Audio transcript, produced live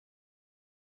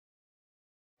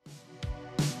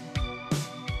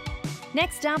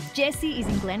Next up, Jessie is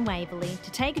in Glen Waverley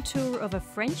to take a tour of a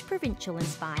French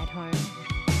Provincial-inspired home.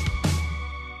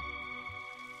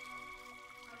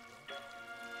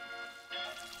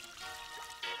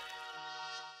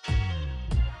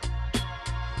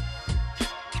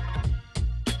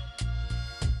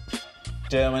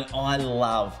 Derwin, I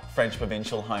love French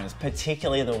Provincial homes,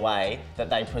 particularly the way that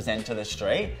they present to the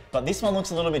street, but this one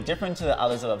looks a little bit different to the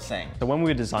others that I've seen. So when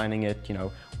we were designing it,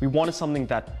 we wanted something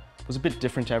that was a bit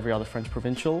different to every other French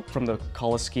Provincial, from the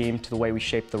colour scheme to the way we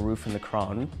shaped the roof and the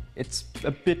crown. It's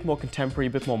a bit more contemporary, a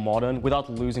bit more modern, without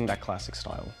losing that classic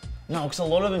style. No, because a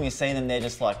lot of them, you see them, they're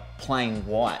just like plain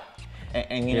white.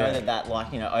 And you know that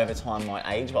over time might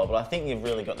age well, but I think you've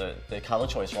really got the colour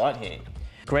choice right here.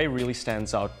 Grey really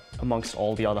stands out amongst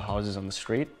all the other houses on the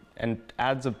street and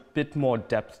adds a bit more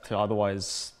depth to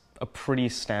otherwise a pretty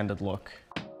standard look.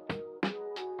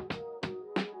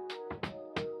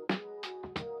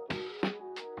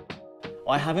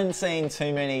 I haven't seen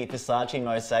too many Versace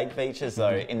mosaic features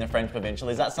though in the French Provincial.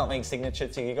 Is that something signature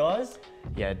to you guys?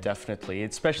 Yeah, definitely.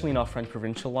 Especially in our French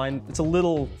Provincial line. It's a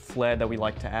little flair that we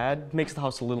like to add, makes the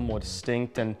house a little more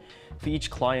distinct, and for each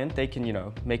client they can,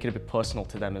 make it a bit personal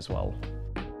to them as well.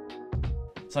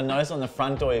 So notice on the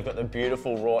front door you've got the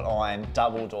beautiful wrought iron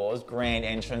double doors, grand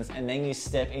entrance, and then you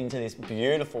step into this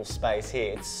beautiful space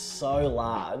here. It's so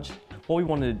large. What we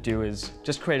wanted to do is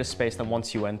just create a space that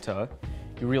once you enter,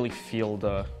 you really feel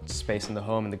the space in the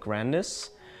home and the grandness.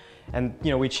 And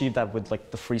we achieved that with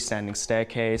the freestanding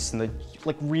staircase and the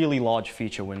really large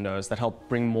feature windows that help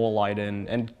bring more light in,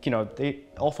 and they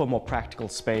offer more practical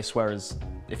space, whereas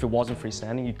if it wasn't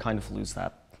freestanding you'd kind of lose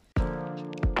that.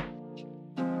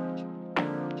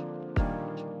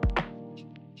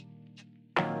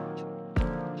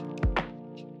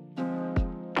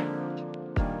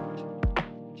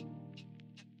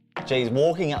 Geez,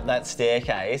 walking up that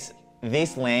staircase,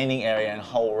 this landing area and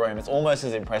whole room, it's almost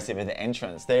as impressive as the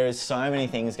entrance. There is so many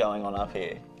things going on up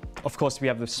here. Of course, we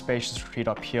have the spacious retreat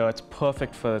up here. It's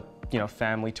perfect for,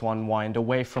 family to unwind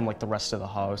away from the rest of the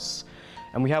house.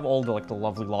 And we have all the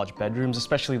lovely large bedrooms,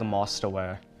 especially the master,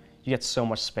 where you get so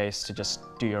much space to just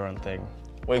do your own thing.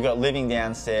 We've got living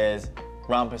downstairs,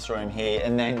 rumpus room here,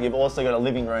 and then you've also got a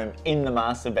living room in the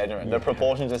master bedroom. The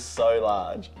proportions are so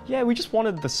large. Yeah, we just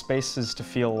wanted the spaces to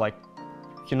feel like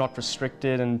you're not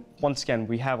restricted, and once again,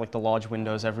 we have the large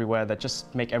windows everywhere that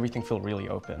just make everything feel really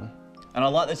open. And I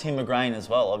like the timber grain as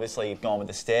well. Obviously, you've gone with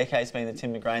the staircase being the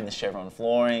timber grain, the chevron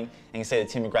flooring, and you see the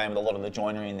timber grain with a lot of the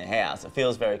joinery in the house. It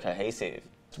feels very cohesive.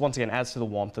 Once again, adds to the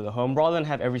warmth of the home. Rather than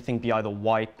have everything be either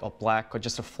white or black or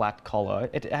just a flat color,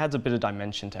 it adds a bit of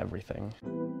dimension to everything.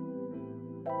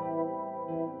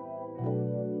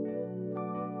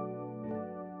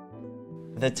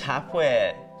 The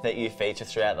tapware that you feature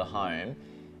throughout the home,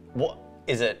 what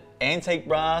is it? Antique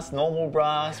brass, normal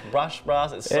brass, brushed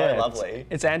brass? It's so lovely.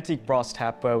 It's antique brass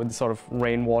tapware with the sort of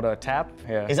rainwater tap.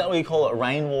 Yeah. Is that what you call it? A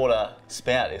rainwater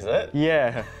spout, is it?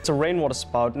 Yeah, it's a rainwater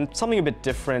spout and something a bit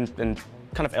different and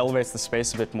kind of elevates the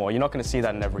space a bit more. You're not going to see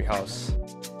that in every house.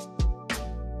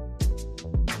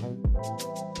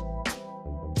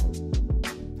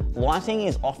 Lighting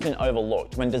is often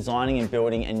overlooked when designing and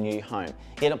building a new home,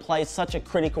 yet it plays such a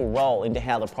critical role into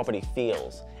how the property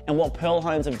feels. And what Pearl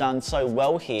Homes have done so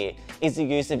well here is the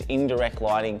use of indirect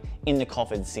lighting in the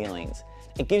coffered ceilings.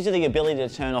 It gives you the ability to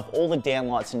turn off all the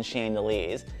downlights and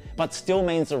chandeliers, but still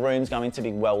means the room's going to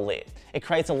be well lit. It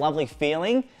creates a lovely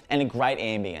feeling and a great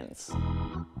ambience.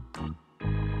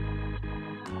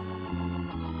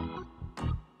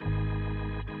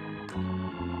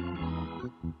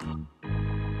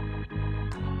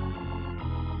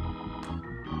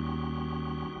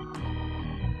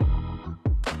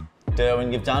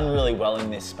 Derwin, you've done really well in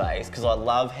this space, because I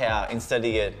love how instead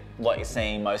of like you're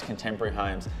seeing in most contemporary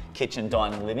homes, kitchen,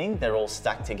 dining, living, they're all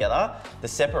stacked together. The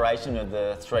separation of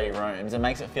the three rooms, it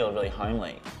makes it feel really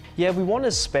homely. Yeah, we want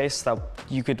a space that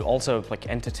you could also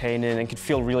entertain in and could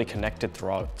feel really connected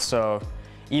throughout. So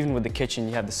even with the kitchen,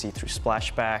 you have the see-through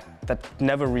splashback that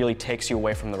never really takes you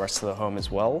away from the rest of the home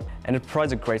as well. And it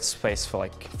provides a great space for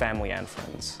family and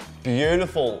friends.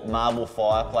 Beautiful marble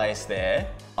fireplace there.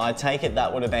 I take it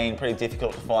that would have been pretty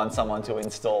difficult to find someone to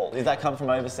install. Did that come from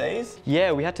overseas?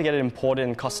 Yeah, we had to get it imported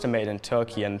and custom made in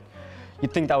Turkey, and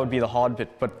you'd think that would be the hard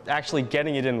bit, but actually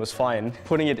getting it in was fine.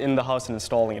 Putting it in the house and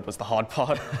installing it was the hard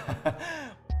part.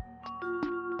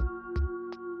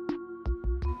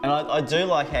 And I do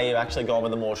like how you've actually gone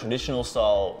with a more traditional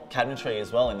style cabinetry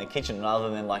as well in the kitchen, rather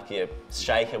than your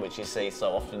shaker, which you see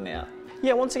so often now.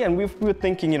 Yeah, once again, we were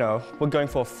thinking, we're going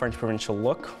for a French Provincial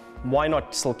look. Why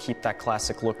not still keep that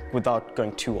classic look without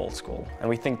going too old school? And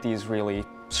we think these really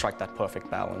strike that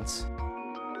perfect balance.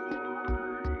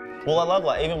 Well, I love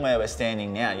like even where we're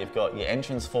standing now, you've got your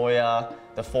entrance foyer,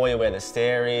 the foyer where the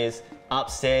stair is,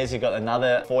 upstairs you've got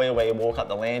another foyer where you walk up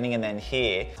the landing, and then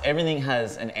here, everything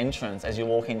has an entrance as you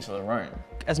walk into the room.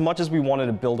 As much as we wanted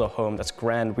to build a home that's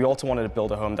grand, we also wanted to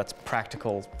build a home that's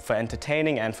practical for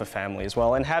entertaining and for family as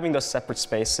well. And having those separate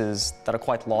spaces that are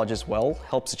quite large as well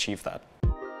helps achieve that.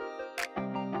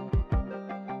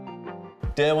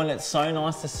 Derwin, it's so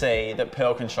nice to see that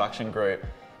Pearl Construction Group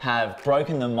have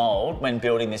broken the mould when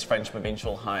building this French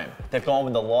Provincial home. They've gone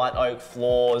with the light oak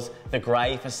floors, the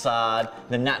grey facade,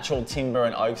 the natural timber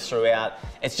and oaks throughout.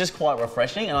 It's just quite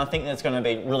refreshing, and I think that's going to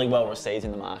be really well received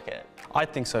in the market. I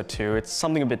think so too. It's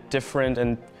something a bit different,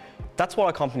 and that's what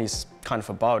our company's kind of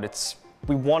about.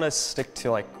 We want to stick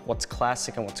to like what's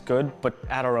classic and what's good, but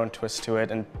add our own twist to it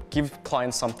and give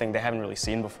clients something they haven't really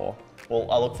seen before. Well,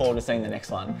 I look forward to seeing the next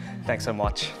one. Thanks so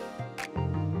much.